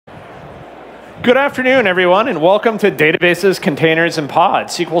Good afternoon, everyone, and welcome to Databases, Containers, and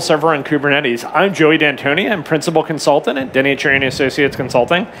Pods, SQL Server and Kubernetes. I'm Joey D'Antoni. I'm Principal Consultant at THR2096 Associates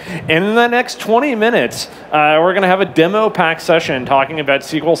Consulting. And in the next 20 minutes, we're going to have a demo-packed session talking about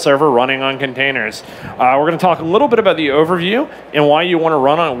SQL Server running on containers. We're going to talk a little bit about the overview and why you want to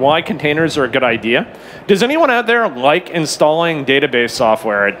run on, why containers are a good idea. Does anyone out there like installing database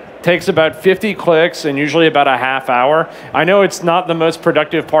software? It takes about 50 clicks and usually about a half hour. I know it's not the most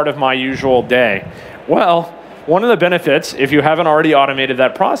productive part of my usual day. Well, one of the benefits, if you haven't already automated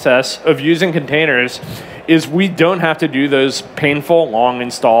that process of using containers, is we don't have to do those painful long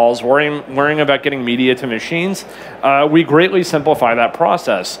installs, worrying about getting media to machines. We greatly simplify that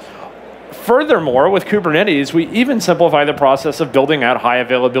process. Furthermore, with Kubernetes, we even simplify the process of building out high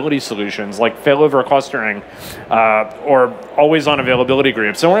availability solutions like failover clustering or always-on availability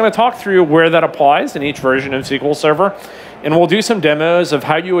groups. So we're going to talk through where that applies in each version of SQL Server. And we'll do some demos of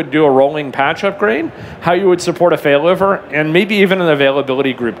how you would do a rolling patch upgrade, how you would support a failover, and maybe even an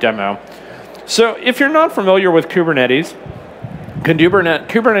availability group demo. So if you're not familiar with Kubernetes,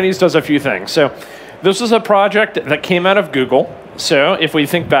 Kubernetes does a few things. So this is a project that came out of Google. So if we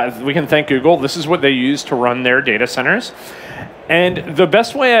think back, we can thank Google. This is what they use to run their data centers. And the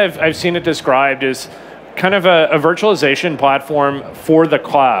best way I've seen it described is kind of a virtualization platform for the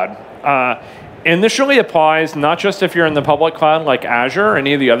cloud. And this really applies not just if you're in the public cloud like Azure or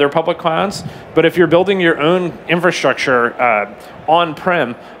any of the other public clouds, but if you're building your own infrastructure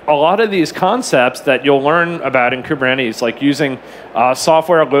on-prem, a lot of these concepts that you'll learn about in Kubernetes, like using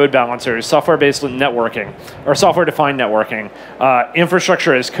software load balancers, software-based networking, or software-defined networking,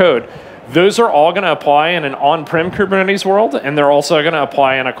 infrastructure as code, those are all going to apply in an on-prem Kubernetes world, and they're also going to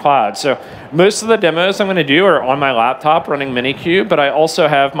apply in a cloud. So most of the demos I'm going to do are on my laptop running Minikube, but I also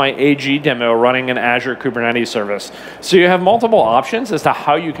have my AG demo running an Azure Kubernetes service. So you have multiple options as to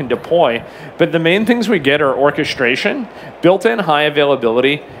how you can deploy, but the main things we get are orchestration, built-in high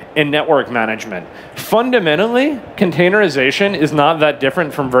availability, and network management. Fundamentally, containerization is not that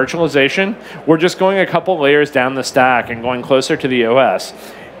different from virtualization. We're just going a couple layers down the stack and going closer to the OS.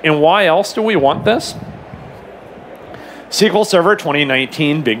 And why else do we want this? SQL Server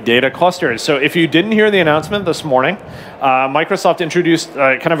 2019 Big Data Clusters. So if you didn't hear the announcement this morning, Microsoft introduced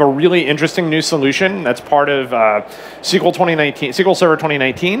kind of a really interesting new solution that's part of SQL Server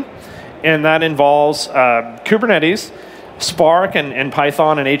 2019. And that involves Kubernetes, Spark, and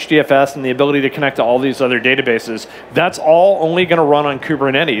Python, and HDFS, and the ability to connect to all these other databases. That's all only going to run on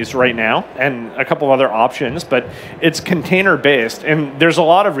Kubernetes right now, and a couple of other options, but it's container-based. And there's a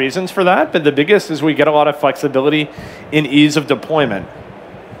lot of reasons for that, but the biggest is we get a lot of flexibility in ease of deployment.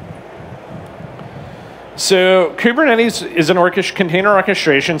 So Kubernetes is an container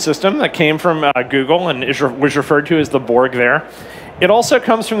orchestration system that came from Google and was referred to as the Borg there. It also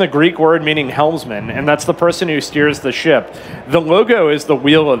comes from the Greek word meaning helmsman, and that's the person who steers the ship. The logo is the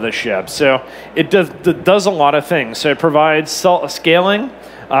wheel of the ship, so it does a lot of things. So it provides scaling,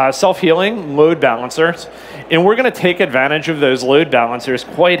 self-healing, load balancers, and we're going to take advantage of those load balancers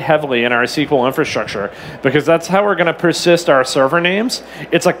quite heavily in our SQL infrastructure because that's how we're going to persist our server names.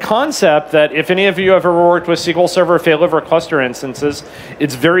 It's a concept that if any of you have ever worked with SQL Server failover cluster instances,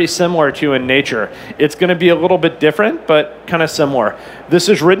 it's very similar to in nature. It's going to be a little bit different, but kind of similar. This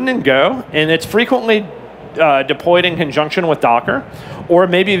is written in Go, and it's frequently deployed in conjunction with Docker, or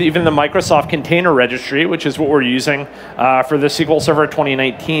maybe even the Microsoft Container Registry, which is what we're using for the SQL Server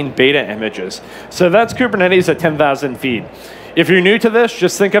 2019 beta images. So that's Kubernetes at 10,000 feet. If you're new to this,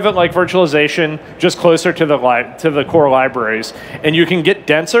 just think of it like virtualization, just closer to the core libraries. And you can get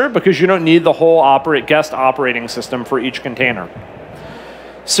denser because you don't need the whole guest operating system for each container.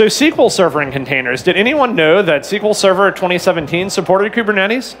 So SQL Server and containers. Did anyone know that SQL Server 2017 supported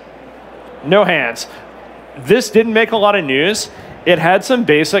Kubernetes? No hands. This didn't make a lot of news. It had some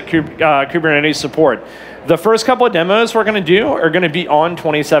basic Kubernetes support. The first couple of demos we're going to do are going to be on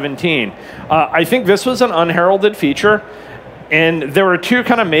 2017. I think this was an unheralded feature, and there were two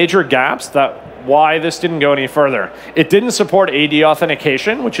kind of major gaps that why this didn't go any further. It didn't support AD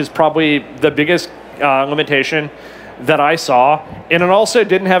authentication, which is probably the biggest limitation that I saw, and it also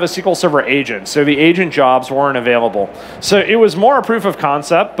didn't have a SQL Server agent, so the agent jobs weren't available. So it was more a proof of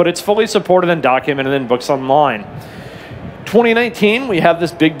concept, but it's fully supported and documented in books online. 2019, we have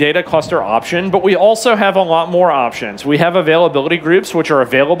this big data cluster option, but we also have a lot more options. We have availability groups, which are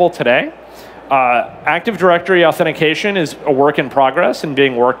available today. Active Directory authentication is a work in progress and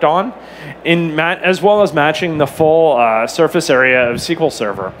being worked on, as well as matching the full surface area of SQL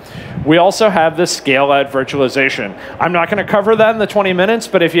Server. We also have this scale-out virtualization. I'm not going to cover that in the 20 minutes,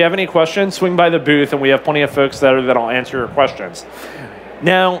 but if you have any questions, swing by the booth, and we have plenty of folks that'll answer your questions.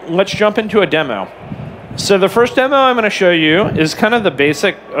 Now, let's jump into a demo. So the first demo I'm going to show you is kind of the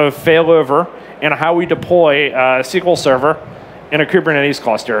basic of failover and how we deploy SQL Server in a Kubernetes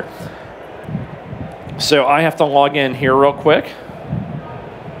cluster. So I have to log in here real quick.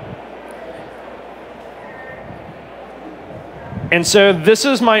 And so this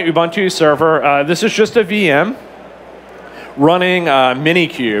is my Ubuntu server. This is just a VM running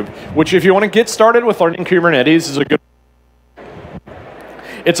Minikube, which if you want to get started with learning Kubernetes is a good.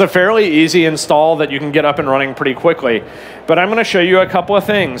 It's a fairly easy install that you can get up and running pretty quickly. But I'm going to show you a couple of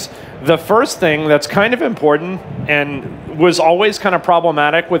things. The first thing that's kind of important and was always kind of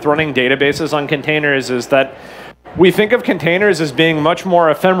problematic with running databases on containers is that we think of containers as being much more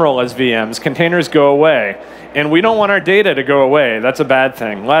ephemeral as VMs. Containers go away. And we don't want our data to go away. That's a bad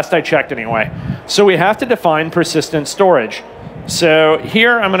thing. Last I checked anyway. So we have to define persistent storage. So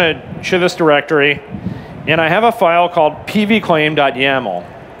here I'm going to show this directory. And I have a file called pvclaim.yaml.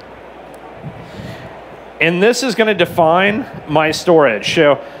 And this is going to define my storage.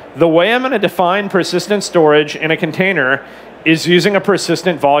 So the way I'm going to define persistent storage in a container is using a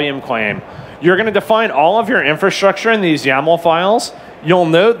persistent volume claim. You're going to define all of your infrastructure in these YAML files. You'll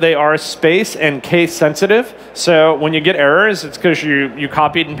note they are space and case sensitive. So when you get errors, it's because you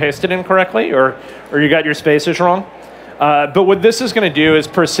copied and pasted incorrectly or you got your spaces wrong. But what this is going to do is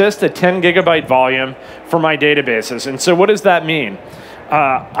persist a 10 gigabyte volume for my databases. And so what does that mean?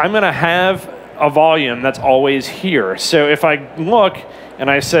 I'm going to have a volume that's always here. So if I look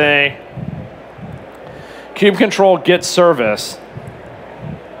and I say kube control get service,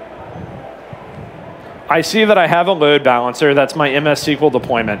 I see that I have a load balancer. That's my MS SQL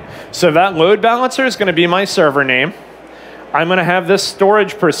deployment. So that load balancer is going to be my server name. I'm going to have this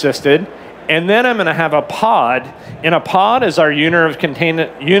storage persisted. And then I'm going to have a pod. And a pod is our unit of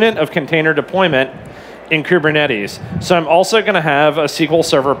container deployment in Kubernetes. So I'm also going to have a SQL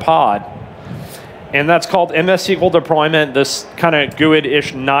Server pod. And that's called MS SQL deployment, this kind of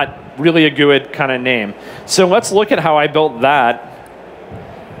GUID-ish, not really a GUID kind of name. So let's look at how I built that.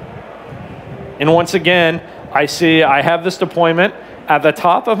 And once again, I see I have this deployment. At the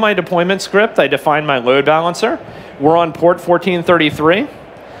top of my deployment script, I define my load balancer. We're on port 1433.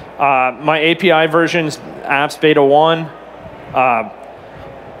 My API version's apps beta 1.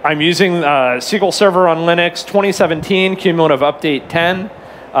 I'm using SQL Server on Linux 2017, cumulative update 10.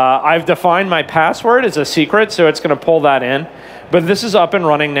 I've defined my password as a secret, so it's going to pull that in. But this is up and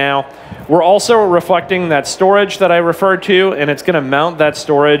running now. We're also reflecting that storage that I referred to, and it's going to mount that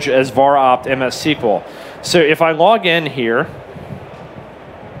storage as var opt MS SQL. So if I log in here,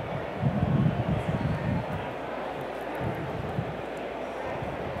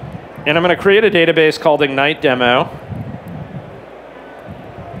 and I'm going to create a database called Ignite Demo.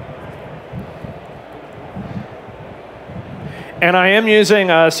 And I am using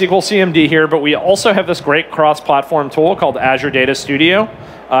SQL CMD here, but we also have this great cross-platform tool called Azure Data Studio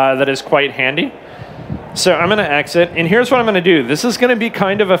that is quite handy. So I'm going to exit, and here's what I'm going to do. This is going to be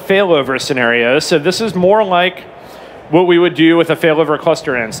kind of a failover scenario. So this is more like what we would do with a failover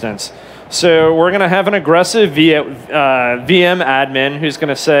cluster instance. So we're going to have an aggressive VM admin who's going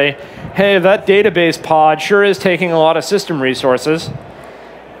to say, hey, that database pod sure is taking a lot of system resources.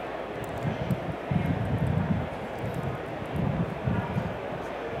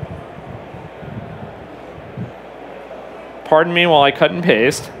 Pardon me while I cut and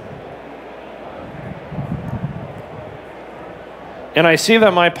paste. And I see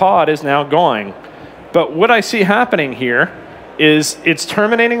that my pod is now going. But what I see happening here is it's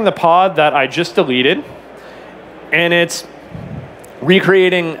terminating the pod that I just deleted, and it's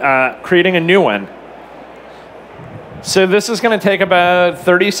recreating, creating a new one. So this is going to take about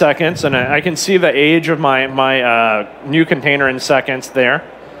 30 seconds, and I can see the age of my new container in seconds there.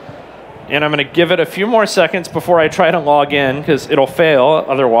 And I'm going to give it a few more seconds before I try to log in, because it'll fail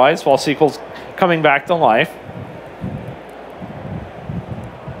otherwise while SQL's coming back to life.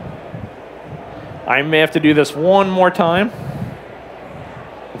 I may have to do this one more time.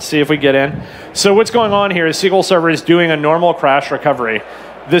 Let's see if we get in. So what's going on here is SQL Server is doing a normal crash recovery.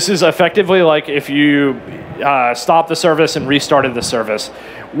 This is effectively like if you stopped the service and restarted the service.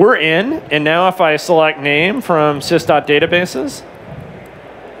 We're in, and now if I select name from sys.databases,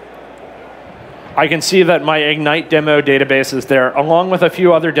 I can see that my Ignite demo database is there, along with a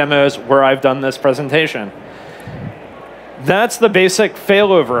few other demos where I've done this presentation. That's the basic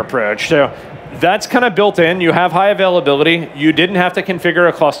failover approach. So that's kind of built in. You have high availability. You didn't have to configure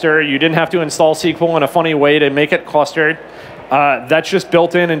a cluster. You didn't have to install SQL in a funny way to make it clustered. That's just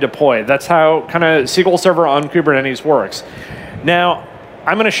built in and deployed. That's how kind of SQL Server on Kubernetes works. Now,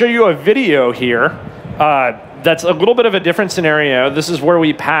 I'm going to show you a video here. That's a little bit of a different scenario. This is where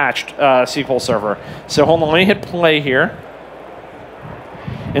we patched SQL Server. So hold on, let me hit play here.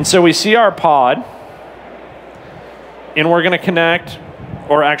 And so we see our pod. And we're going to connect,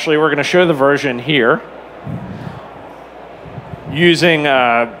 or actually we're going to show the version here using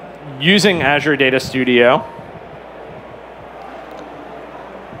Azure Data Studio.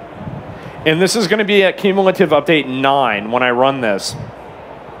 And this is going to be at cumulative update 9 when I run this.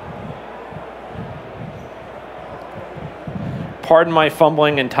 Pardon my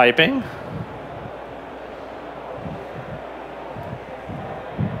fumbling and typing.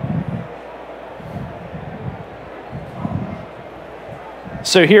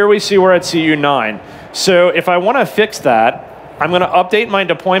 So here we see we're at CU9. So if I want to fix that, I'm going to update my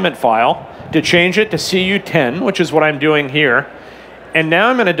deployment file to change it to CU10, which is what I'm doing here. And now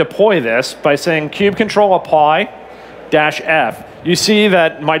I'm going to deploy this by saying kube control apply -F. You see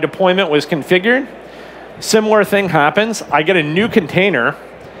that my deployment was configured. Similar thing happens. I get a new container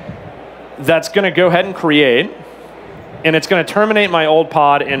that's going to go ahead and create, and it's going to terminate my old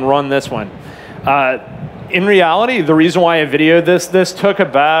pod and run this one. In reality, the reason why I videoed this took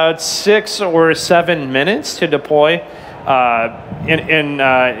about 6 or 7 minutes to deploy in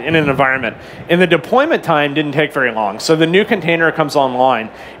an environment. And the deployment time didn't take very long. So the new container comes online.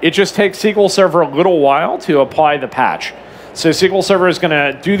 It just takes SQL Server a little while to apply the patch. So SQL Server is going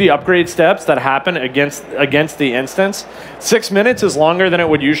to do the upgrade steps that happen against the instance. 6 minutes is longer than it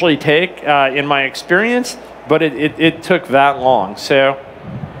would usually take in my experience, but it took that long. So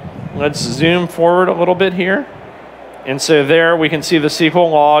let's zoom forward a little bit here. And so there we can see the SQL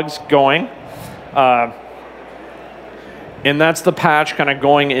logs going. And that's the patch kind of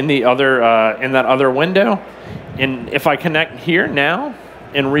going in the other in that other window. And if I connect here now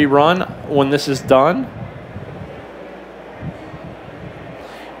and rerun when this is done,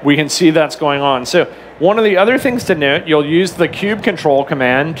 we can see that's going on. So one of the other things to note, you'll use the kube control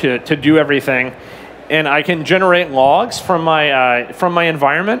command to do everything. And I can generate logs from my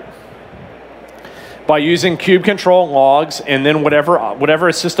environment by using kube control logs and then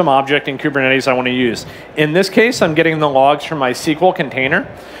whatever system object in Kubernetes I want to use. In this case, I'm getting the logs from my SQL container.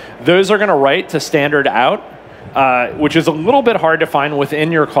 Those are going to write to standard out, which is a little bit hard to find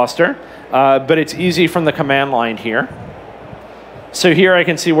within your cluster, but it's easy from the command line here. So here I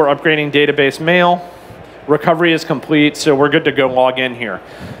can see we're upgrading database mail. Recovery is complete, so we're good to go log in here.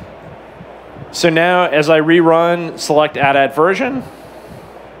 So now as I rerun, select add version,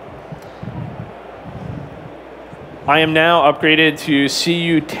 I am now upgraded to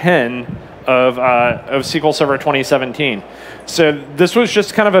CU10 of SQL Server 2017. So this was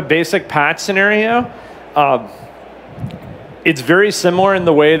just kind of a basic patch scenario. It's very similar in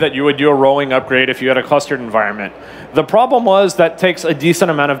the way that you would do a rolling upgrade if you had a clustered environment. The problem was that takes a decent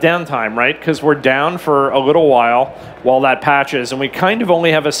amount of downtime, right? Because we're down for a little while that patches, and we kind of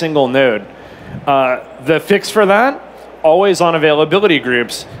only have a single node. The fix for that, always on availability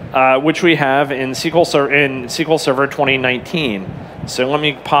groups, which we have in SQL Server 2019. So let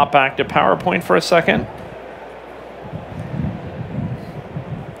me pop back to PowerPoint for a second.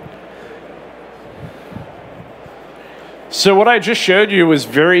 So what I just showed you was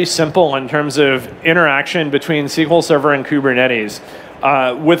very simple in terms of interaction between SQL Server and Kubernetes.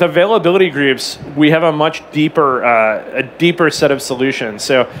 With availability groups, we have a much deeper set of solutions.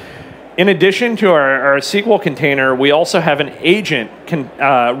 So in addition to our SQL container, we also have an agent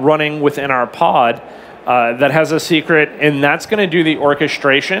running within our pod that has a secret, and that's going to do the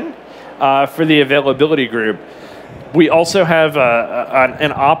orchestration for the availability group. We also have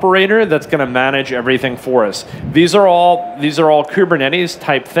an operator that's going to manage everything for us. These are all Kubernetes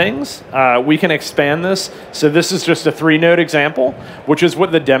type things. We can expand this. So this is just a 3-node example, which is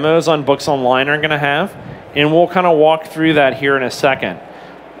what the demos on Books Online are going to have. And we'll kind of walk through that here in a second.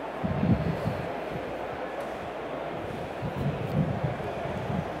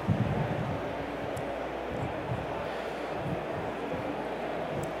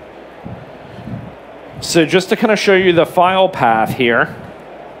 So just to kind of show you the file path here,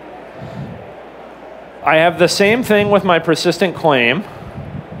 I have the same thing with my persistent claim,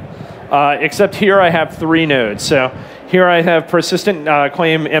 except here I have 3 nodes. So here I have persistent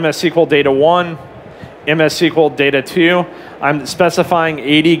claim MS SQL data 1, MS SQL data 2. I'm specifying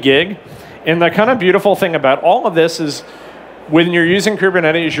 80 gig. And the kind of beautiful thing about all of this is when you're using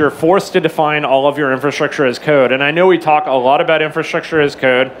Kubernetes, you're forced to define all of your infrastructure as code. And I know we talk a lot about infrastructure as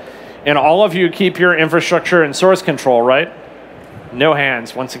code. And all of you keep your infrastructure in source control, right? No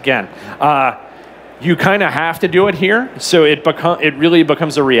hands, once again. You kind of have to do it here, so it really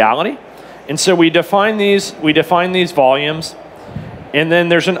becomes a reality. And so we define these volumes, and then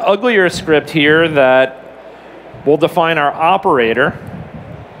there's an uglier script here that we'll define our operator.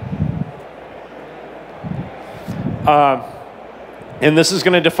 And this is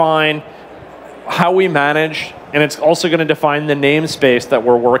going to define how we manage, and it's also going to define the namespace that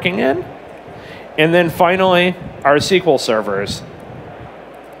we're working in. And then finally, our SQL servers.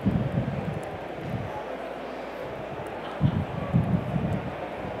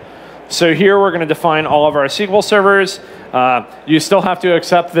 So here we're going to define all of our SQL servers. You still have to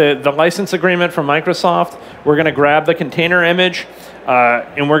accept the license agreement from Microsoft. We're going to grab the container image,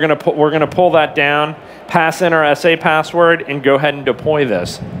 and we're going to pull that down, pass in our SA password, and go ahead and deploy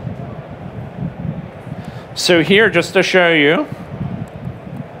this. So here, just to show you,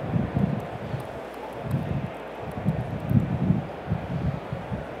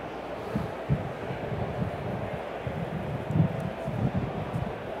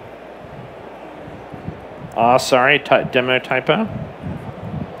 sorry, demo typo.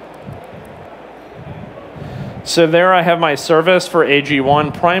 So there I have my service for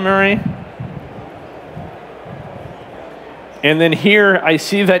AG1 primary. And then here I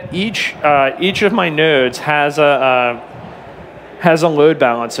see that each of my nodes has a load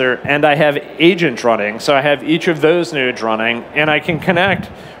balancer, and I have agents running. So I have each of those nodes running, and I can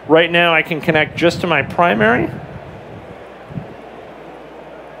connect. Right now I can connect just to my primary.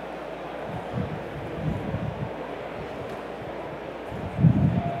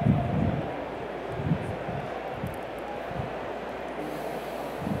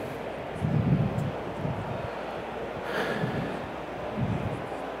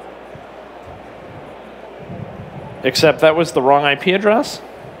 Except that was the wrong IP address.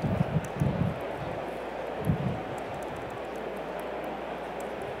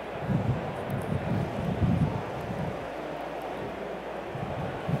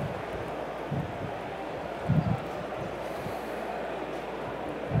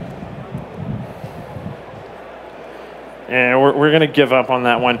 And we're going to give up on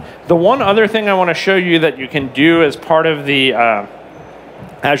that one. The one other thing I want to show you that you can do as part of the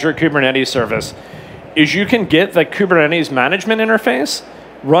Azure Kubernetes service is you can get the Kubernetes management interface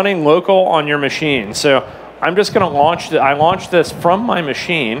running local on your machine. So I'm just going to launch, I launched this from my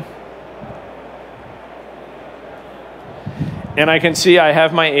machine. And I can see I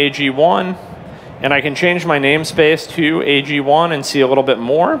have my AG1, and I can change my namespace to AG1 and see a little bit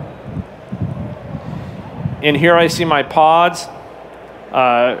more. And here I see my pods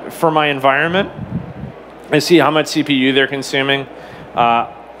for my environment. I see how much CPU they're consuming.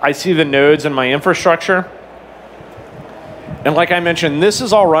 I see the nodes in my infrastructure. And like I mentioned, this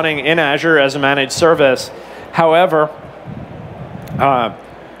is all running in Azure as a managed service. However,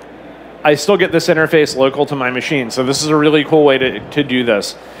 I still get this interface local to my machine. So this is a really cool way to do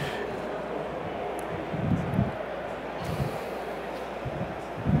this.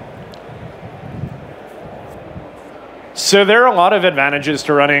 So there are a lot of advantages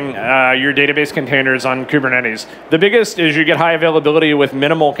to running your database containers on Kubernetes. The biggest is you get high availability with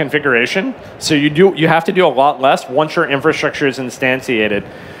minimal configuration. So you have to do a lot less once your infrastructure is instantiated.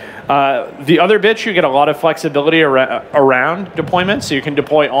 The other bit, you get a lot of flexibility around deployment. So you can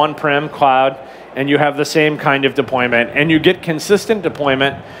deploy on-prem, cloud, and you have the same kind of deployment. And you get consistent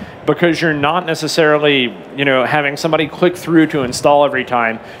deployment because you're not necessarily having somebody click through to install every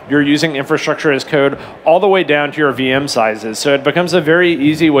time. You're using infrastructure as code all the way down to your VM sizes. So it becomes a very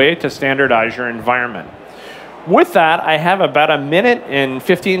easy way to standardize your environment. With that, I have about a minute and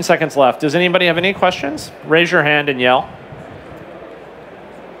 15 seconds left. Does anybody have any questions? Raise your hand and yell.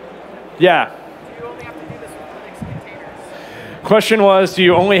 Yeah. Question was, do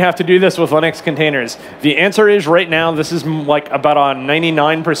you only have to do this with Linux containers? The answer is right now, this is like about a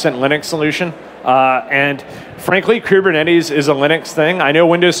 99% Linux solution. And frankly, Kubernetes is a Linux thing. I know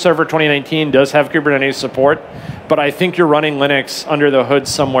Windows Server 2019 does have Kubernetes support, but I think you're running Linux under the hood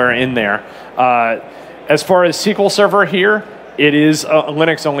somewhere in there. As far as SQL Server here, it is a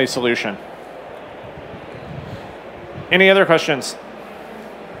Linux-only solution. Any other questions?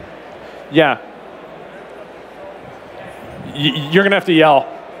 Yeah. You're going to have to yell.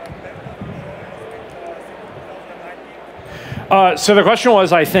 So the question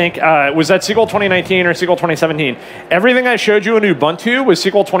was, I think, was that SQL 2019 or SQL 2017? Everything I showed you in Ubuntu was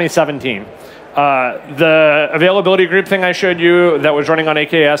SQL 2017. The availability group thing I showed you that was running on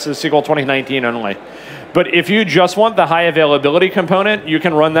AKS is SQL 2019 only. But if you just want the high availability component, you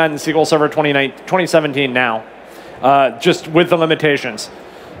can run that in SQL Server 2017 now, just with the limitations.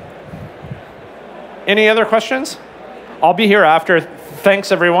 Any other questions? I'll be here after.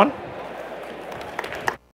 Thanks, everyone.